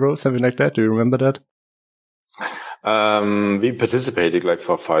year in a row, something like that. Do you remember that? We participated like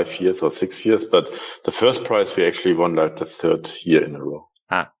for 5 years or 6 years, but the first prize we actually won like the 3rd year in a row.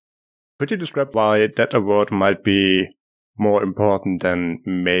 Could you describe why that award might be more important than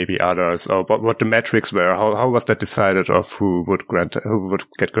maybe others, or what the metrics were? How was that decided of who would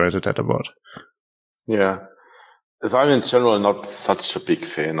get granted that award? Yeah. So I'm in general not such a big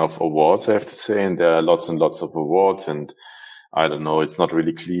fan of awards, I have to say, and there are lots and lots of awards, and I don't know, it's not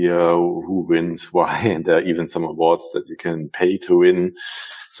really clear who wins, why, and there are even some awards that you can pay to win.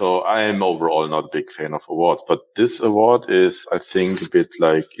 So I'm overall not a big fan of awards, but this award is, I think, a bit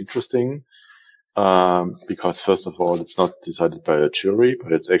like interesting. Because first of all, it's not decided by a jury,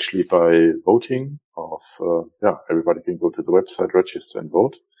 but it's actually by voting of, everybody can go to the website, register and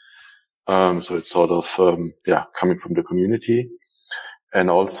vote. So it's sort of, coming from the community. And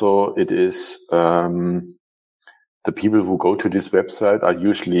also it is, the people who go to this website are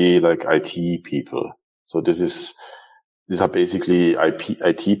usually like IT people. So these are basically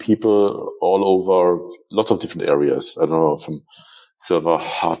IT people all over lots of different areas. I don't know, from server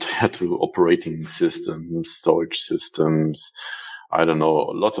hardware to operating systems, storage systems, I don't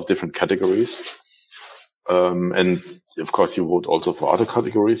know, lots of different categories. And of course you vote also for other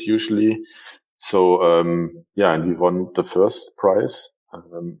categories usually. So, and we won the first prize,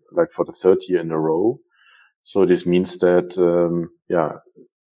 like for the 3rd year in a row. So this means that,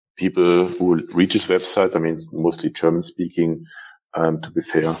 people who read this website, I mean, it's mostly German speaking, to be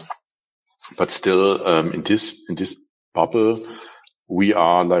fair, but still, in this bubble, we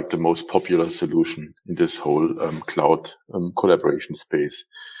are like the most popular solution in this whole cloud collaboration space.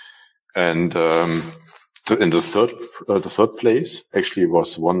 And the third place actually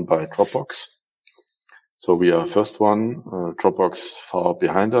was won by Dropbox. So we are first one, Dropbox far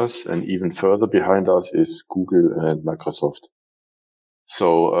behind us, and even further behind us is Google and Microsoft.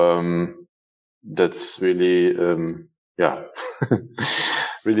 So that's really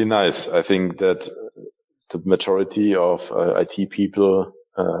really nice. I think that the majority of IT people,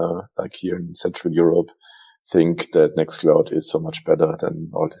 like here in Central Europe, think that Nextcloud is so much better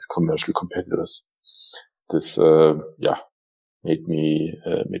than all these commercial competitors. This, made me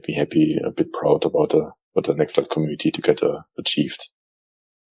happy, a bit proud about what the Nextcloud community to get achieved.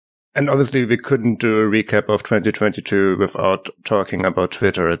 And obviously we couldn't do a recap of 2022 without talking about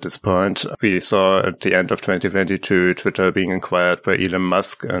Twitter at this point. We saw at the end of 2022 Twitter being acquired by Elon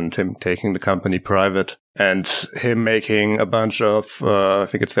Musk and him taking the company private and him making a bunch of, I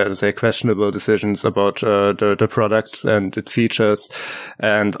think it's fair to say, questionable decisions about the product and its features,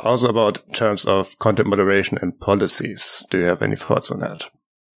 and also about terms of content moderation and policies. Do you have any thoughts on that?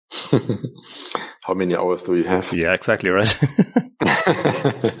 How many hours do we have? Yeah, exactly right.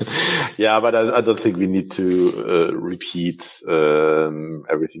 Yeah, but I don't think we need to repeat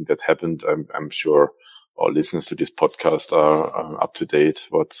everything that happened. I'm sure all listeners to this podcast are up to date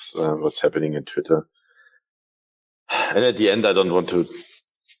what's happening in Twitter. And at the end, I don't want to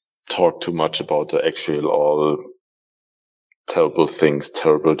talk too much about the actual all terrible things,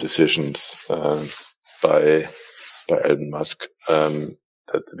 terrible decisions by Elon Musk.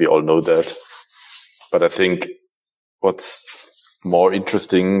 That we all know that. But I think what's more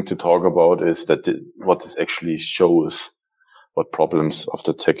interesting to talk about is that what this actually shows, what problems of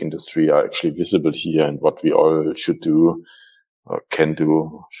the tech industry are actually visible here, and what we all should do, or can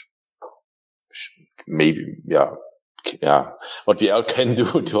do, what we all can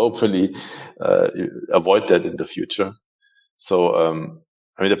do to hopefully avoid that in the future. So,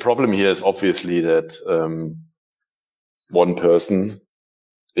 the problem here is obviously that one person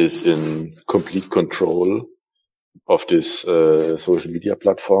is in complete control of this social media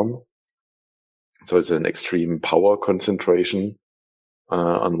platform. So it's an extreme power concentration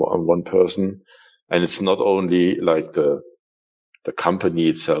on one person. And it's not only like the company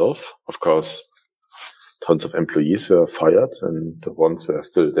itself. Of course, tons of employees were fired, and the ones who are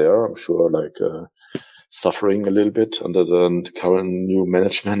still there, I'm sure, suffering a little bit under the current new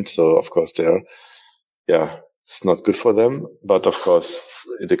management. So of course it's not good for them. But of course,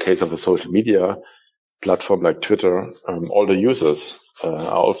 in the case of a social media platform like Twitter, all the users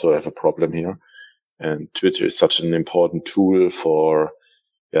also have a problem here. And Twitter is such an important tool for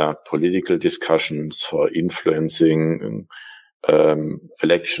political discussions, for influencing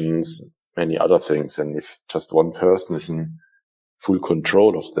elections, many other things. And if just one person is in full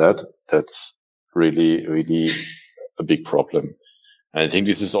control of that, that's really, really a big problem. And I think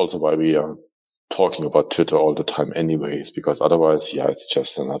this is also why we are talking about Twitter all the time anyways, because otherwise, it's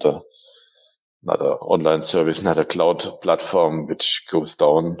just another online service, another cloud platform which goes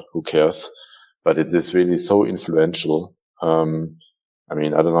down. Who cares? But it is really so influential. I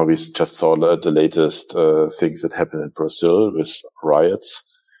don't know, we just saw the latest things that happened in Brazil with riots.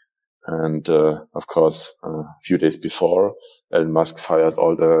 And of course, a few days before, Elon Musk fired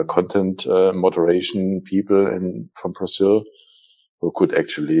all the content moderation people from Brazil who could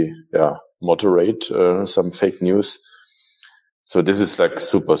actually moderate some fake news. So this is like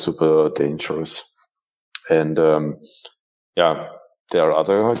super, super dangerous. And there are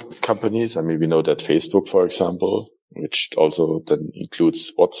other companies. We know that Facebook, for example, which also then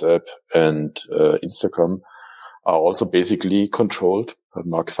includes WhatsApp and Instagram, are also basically controlled by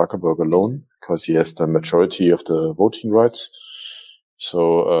Mark Zuckerberg alone, because he has the majority of the voting rights.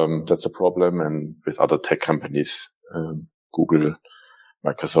 So that's a problem. And with other tech companies, Google,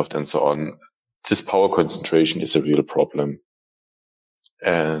 Microsoft, and so on, this power concentration is a real problem.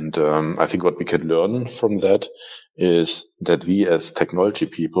 And I think what we can learn from that is that we as technology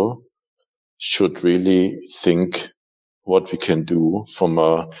people should really think what we can do from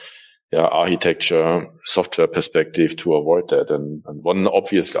a architecture, software perspective to avoid that. And one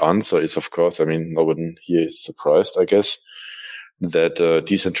obvious answer is, of course, no one here is surprised, I guess, that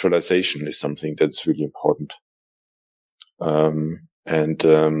decentralization is something that's really important.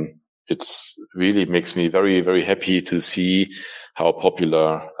 It's really makes me very, very happy to see how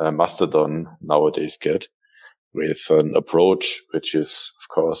popular Mastodon nowadays get, with an approach which is, of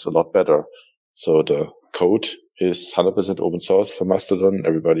course, a lot better. So the code is 100% open source for Mastodon.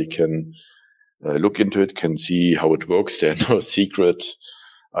 Everybody can look into it, can see how it works. There are no secret,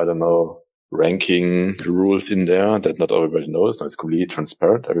 ranking rules in there that not everybody knows. No, it's completely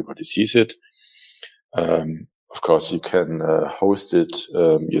transparent. Everybody sees it. Of course, you can host it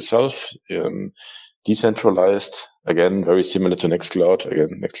yourself, decentralized. Again, very similar to Nextcloud.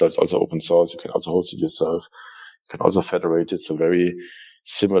 Again, Nextcloud is also open source. You can also host it yourself. You can also federate it. So very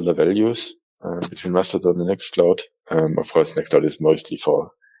similar values between Mastodon and Nextcloud. Of course, Nextcloud is mostly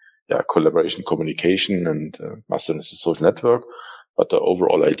for collaboration, communication, and Mastodon is a social network. But the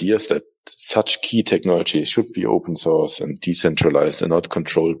overall idea is that such key technology should be open source and decentralized and not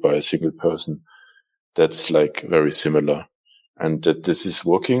controlled by a single person. That's like very similar. And that this is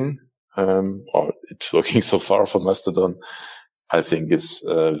working, or it's working so far for Mastodon, I think is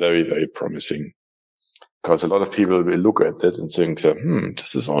very, very promising. Because a lot of people will look at it and think,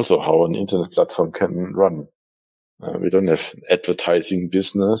 this is also how an internet platform can run. We don't have advertising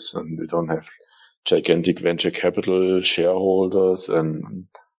business, and we don't have gigantic venture capital shareholders and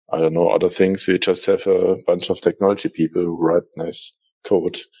other things. We just have a bunch of technology people who write nice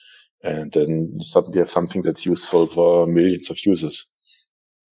code. And then you suddenly have something that's useful for millions of users.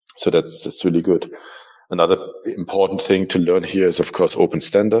 So that's really good. Another important thing to learn here is, of course, open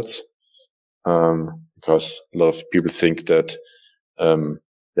standards. Because a lot of people think that,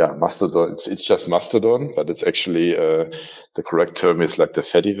 Mastodon, it's just Mastodon, but it's actually, the correct term is like the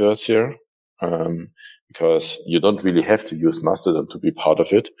Fediverse here. Because you don't really have to use Mastodon to be part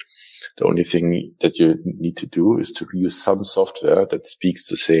of it. The only thing that you need to do is to use some software that speaks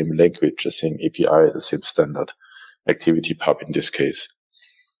the same language, the same API, the same standard, Activity Pub in this case.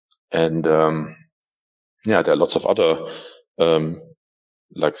 And, there are lots of other,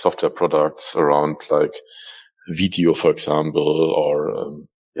 like software products around, like video, for example, or,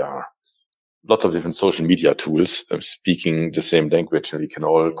 lots of different social media tools speaking the same language, and we can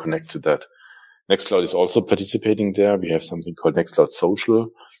all connect to that. Nextcloud is also participating there. We have something called Nextcloud Social,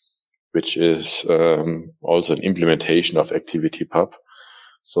 which is also an implementation of Activity Pub.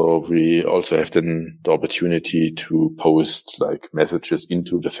 So we also have then the opportunity to post like messages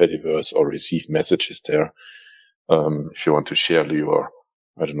into the Fediverse or receive messages there. If you want to share your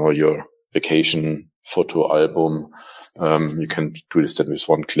vacation photo album, you can do this then with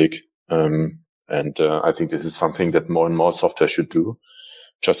one click. I think this is something that more and more software should do.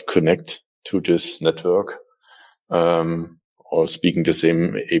 Just connect to this network. Or speaking the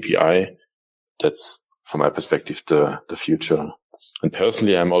same API. That's, from my perspective, the future. And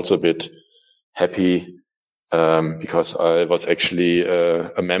personally, I'm also a bit happy, because I was actually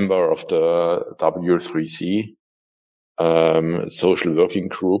a member of the W3C, social working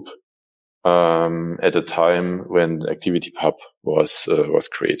group, at a time when Activity Pub was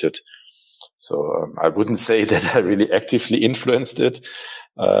created. So I wouldn't say that I really actively influenced it.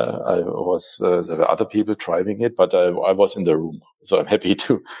 There were other people driving it, but I was in the room. So I'm happy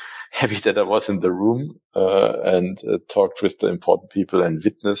that I was in the room and talked with the important people and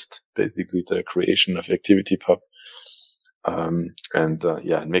witnessed basically the creation of Activity Pub.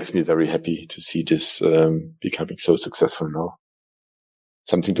 It makes me very happy to see this becoming so successful now.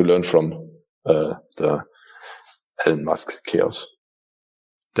 Something to learn from the Elon Musk chaos.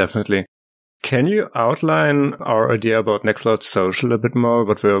 Definitely. Can you outline our idea about Nextcloud Social a bit more?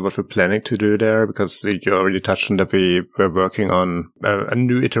 What we're planning to do there? Because you already touched on that we're working on a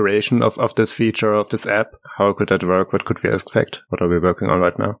new iteration of this feature, of this app. How could that work? What could we expect? What are we working on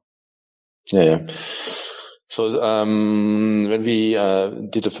right now? Yeah. So when we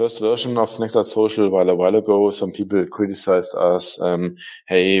did the first version of Nextcloud Social a while ago, some people criticized us.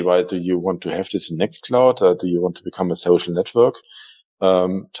 Hey, why do you want to have this in Nextcloud? Do you want to become a social network?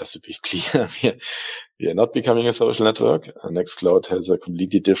 Just to be clear, we are not becoming a social network. Nextcloud has a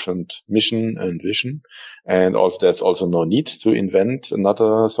completely different mission and vision. And also, there's also no need to invent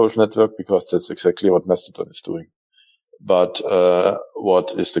another social network because that's exactly what Mastodon is doing. But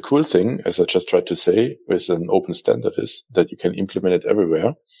what is the cool thing, as I just tried to say, with an open standard is that you can implement it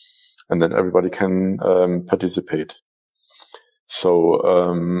everywhere and then everybody can participate.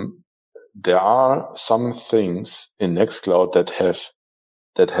 So there are some things in Nextcloud that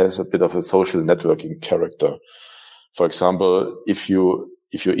has a bit of a social networking character. For example, if you're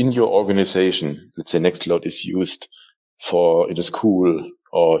in your organization, let's say Nextcloud is used in a school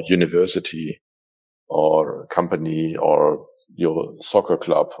or university or company or your soccer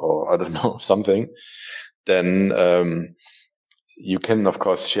club or I don't know, something, then you can of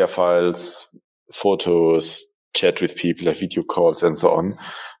course share files, photos, chat with people, have video calls and so on.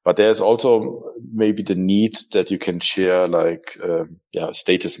 But there's also maybe the need that you can share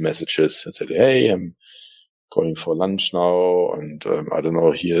status messages and say, hey, I'm going for lunch now. And I don't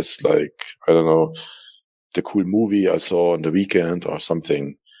know, here's the cool movie I saw on the weekend or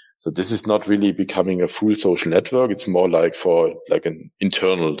something. So this is not really becoming a full social network. It's more like for like an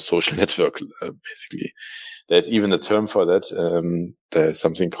internal social network, basically. There's even a term for that. There's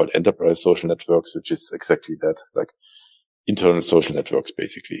something called enterprise social networks, which is exactly that, like internal social networks,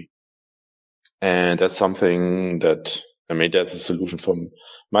 basically. And that's something that, there's a solution from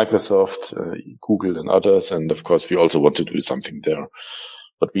Microsoft, Google and others. And of course, we also want to do something there,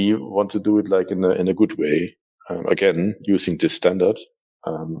 but we want to do it like in a good way. Again, using this standard,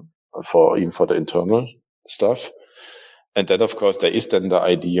 for the internal stuff. And then, of course, there is then the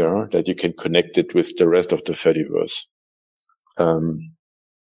idea that you can connect it with the rest of the Fediverse.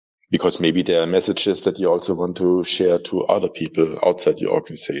 Because maybe there are messages that you also want to share to other people outside your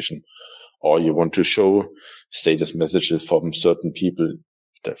organization, or you want to show status messages from certain people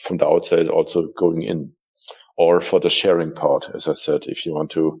from the outside also going in, or for the sharing part, as I said, if you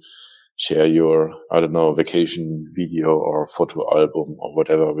want to share your, vacation video or photo album or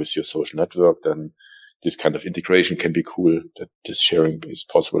whatever with your social network, then this kind of integration can be cool, that this sharing is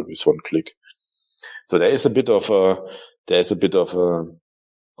possible with one click. So there is a bit of a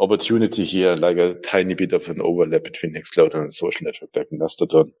opportunity here, like a tiny bit of an overlap between Nextcloud and a social network like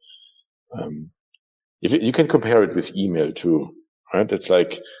Mastodon. If you can compare it with email too, right? It's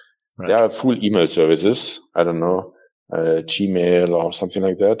like, there are full email services. Gmail or something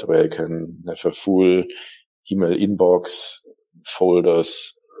like that, where you can have a full email inbox,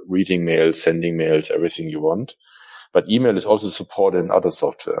 folders, reading mails, sending mails, everything you want. But email is also supported in other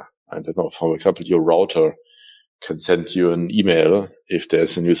software. For example, your router can send you an email if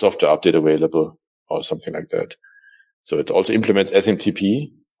there's a new software update available or something like that. So it also implements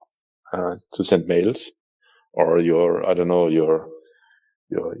SMTP to send mails, or your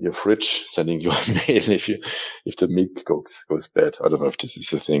fridge sending you a mail if the milk goes bad. I don't know if this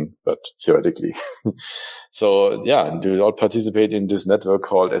is a thing, but theoretically. So yeah, they all participate in this network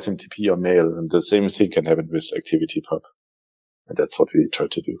called SMTP or mail, and the same thing can happen with ActivityPub. And that's what we try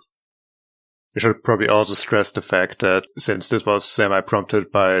to do. We should probably also stress the fact that since this was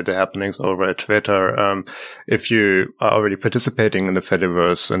semi-prompted by the happenings over at Twitter, if you are already participating in the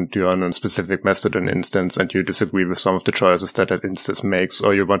Fediverse and you're on a specific Mastodon instance and you disagree with some of the choices that instance makes,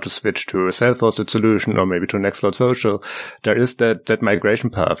 or you want to switch to a self-hosted solution or maybe to Nextcloud Social, there is that migration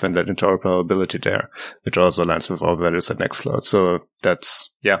path and that interoperability there, which also aligns with our values at Nextcloud. So this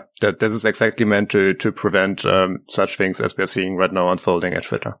is exactly meant to prevent such things as we're seeing right now unfolding at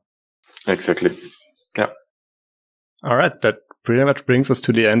Twitter. Exactly. Yeah. All right. That pretty much brings us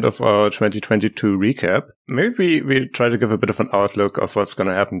to the end of our 2022 recap. Maybe we try to give a bit of an outlook of what's going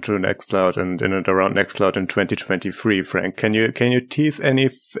to happen to Nextcloud and in and around Nextcloud in 2023. Frank, can you tease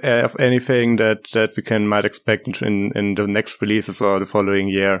anything that we might expect in the next releases or the following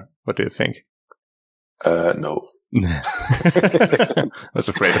year? What do you think? No. I was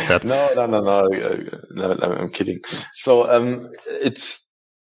afraid of that. No, I'm kidding. So,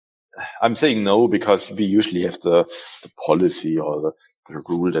 I'm saying no because we usually have the policy or the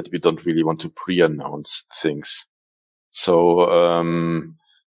rule that we don't really want to pre-announce things. So,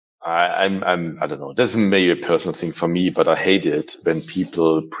 I don't know. That's maybe a personal thing for me, but I hate it when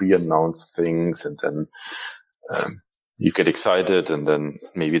people pre-announce things and then, you get excited and then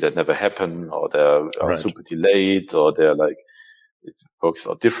maybe that never happened, or they're super delayed, or they're like, it works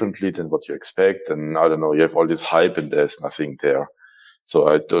out differently than what you expect. And I don't know, you have all this hype and there's nothing there. So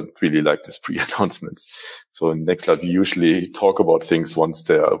I don't really like this pre-announcements. So in Nextcloud, we usually talk about things once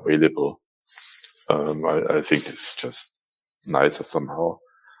they're available. I think it's just nicer somehow.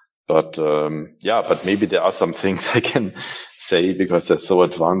 But, but maybe there are some things I can say because they're so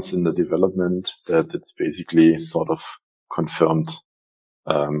advanced in the development that it's basically sort of confirmed,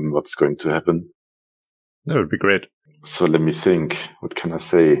 what's going to happen. That would be great. So let me think. What can I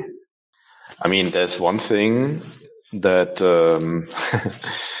say? I mean, there's one thing that,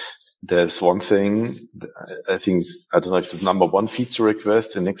 I think, I don't know if it's the number one feature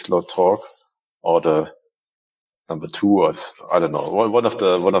request in Nextcloud Talk or the number two, or I don't know. One of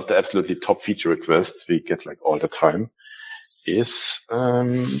the absolutely top feature requests we get like all the time is,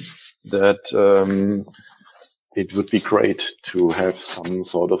 that, it would be great to have some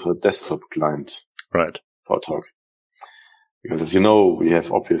sort of a desktop client. Right. For Talk. Because as you know, we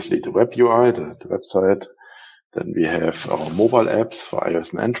have obviously the web UI, the website. Then we have our mobile apps for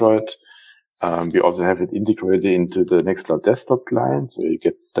iOS and Android. We also have it integrated into the Nextcloud desktop client. So you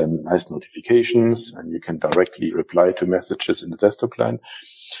get then nice notifications and you can directly reply to messages in the desktop client.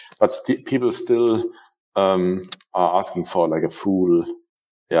 But people still, are asking for like a full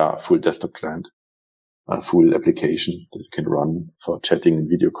desktop client, a full application that you can run for chatting and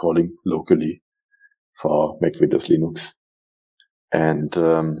video calling locally for Mac, Windows, Linux. And,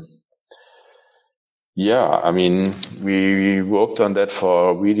 I mean, we worked on that for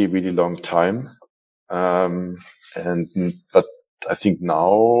a really, really long time. But I think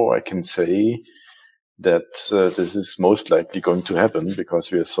now I can say that, this is most likely going to happen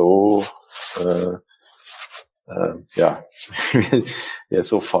because we are so, we are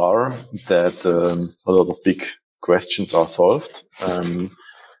so far that, a lot of big questions are solved.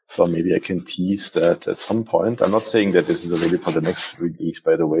 So maybe I can tease that at some point. I'm not saying that this is available for the next release,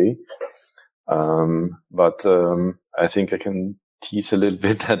 by the way. But I think I can tease a little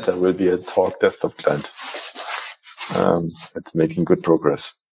bit that there will be a Talk desktop client. It's making good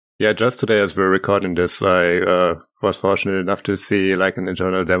progress. Yeah, just today as we're recording this, I was fortunate enough to see like an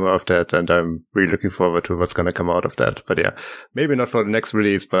internal demo of that, and I'm really looking forward to what's going to come out of that. But yeah, maybe not for the next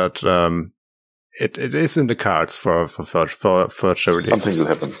release, but it is in the cards for future releases. Something will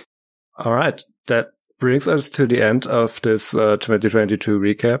happen. All right, that brings us to the end of this 2022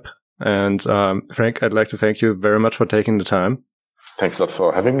 recap. And Frank, I'd like to thank you very much for taking the time. Thanks a lot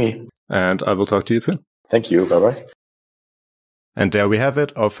for having me. And I will talk to you soon. Thank you. Bye-bye. And there we have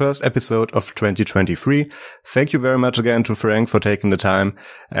it, our first episode of 2023. Thank you very much again to Frank for taking the time.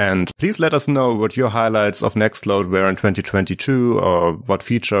 And please let us know what your highlights of Nextcloud were in 2022 or what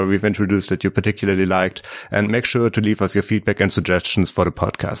feature we've introduced that you particularly liked. And make sure to leave us your feedback and suggestions for the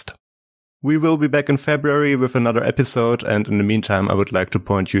podcast. We will be back in February with another episode. And in the meantime, I would like to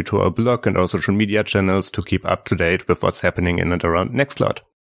point you to our blog and our social media channels to keep up to date with what's happening in and around Nextcloud.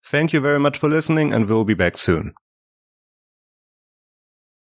 Thank you very much for listening, and we'll be back soon.